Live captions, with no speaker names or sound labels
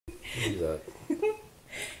Do that.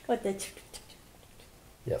 What the?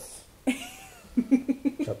 Yes.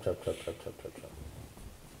 Chop, chop, chop, chop, chop, chop,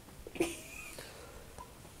 chop.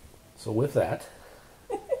 So with that,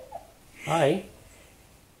 hi,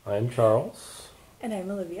 I'm Charles. And I'm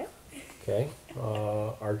Olivia. Okay,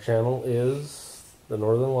 our channel is The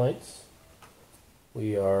Northern Lights.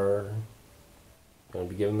 We are going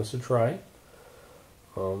to be giving this a try.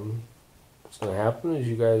 What's going to happen is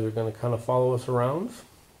you guys are going to kind of follow us around,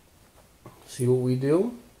 see what we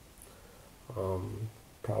do.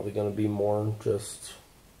 Probably going to be more just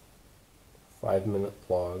 5-minute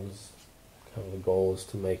vlogs. Kind of the goal is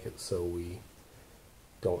to make it so we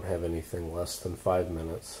don't have anything less than 5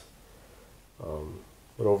 minutes.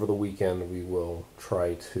 But over the weekend we will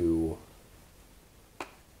try to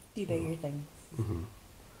Do bigger things.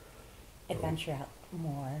 Adventure out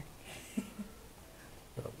more.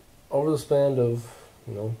 Over the span of,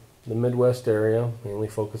 the Midwest area, mainly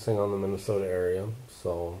focusing on the Minnesota area.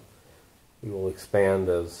 So we will expand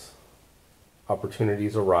as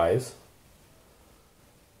opportunities arise.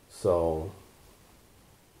 So,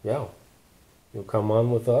 yeah, you'll come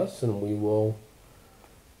on with us and we will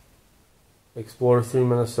explore through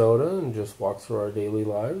Minnesota and just walk through our daily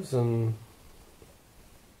lives, and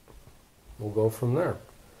we'll go from there.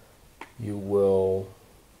 You will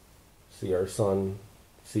see our son,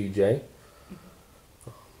 CJ.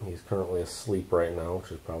 He's currently asleep right now,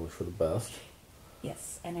 which is probably for the best.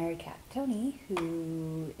 Yes, and our cat Tony,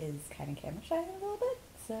 who is kind of camera shy a little bit,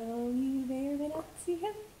 so you may or may not see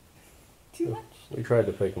him too much. We tried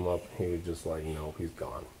to pick him up, and he was just like, he's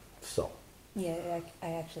gone. So. Yeah,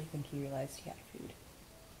 I actually think he realized he had food.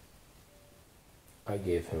 I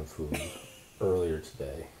gave him food earlier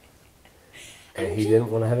today, and he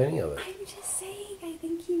didn't want to have any of it. I'm just saying, I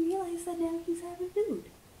think he realized that now he's having food.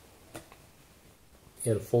 He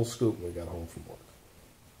had a full scoop when we got home from work.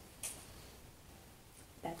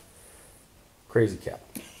 That's Crazy cat.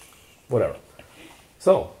 Whatever.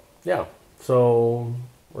 So, yeah. So,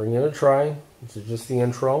 we're going to try. This is just the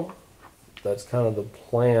intro. That's kind of the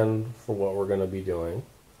plan for what we're going to be doing.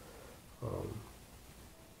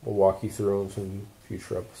 We'll walk you through in some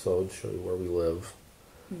future episodes, show you where we live.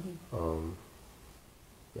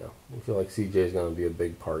 Yeah, we feel like CJ is going to be a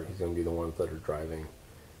big part. He's going to be the ones that are driving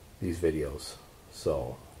these videos.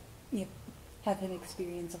 So, yep. Have him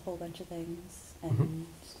experience a whole bunch of things, and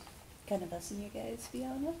kind of us and you guys be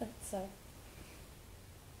on with it. So,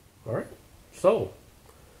 all right. So,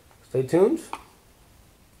 stay tuned.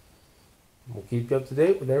 We'll keep you up to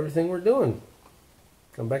date with everything we're doing.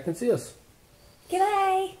 Come back and see us.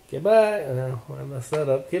 goodbye. Goodbye. I messed that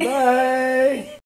up. Goodbye.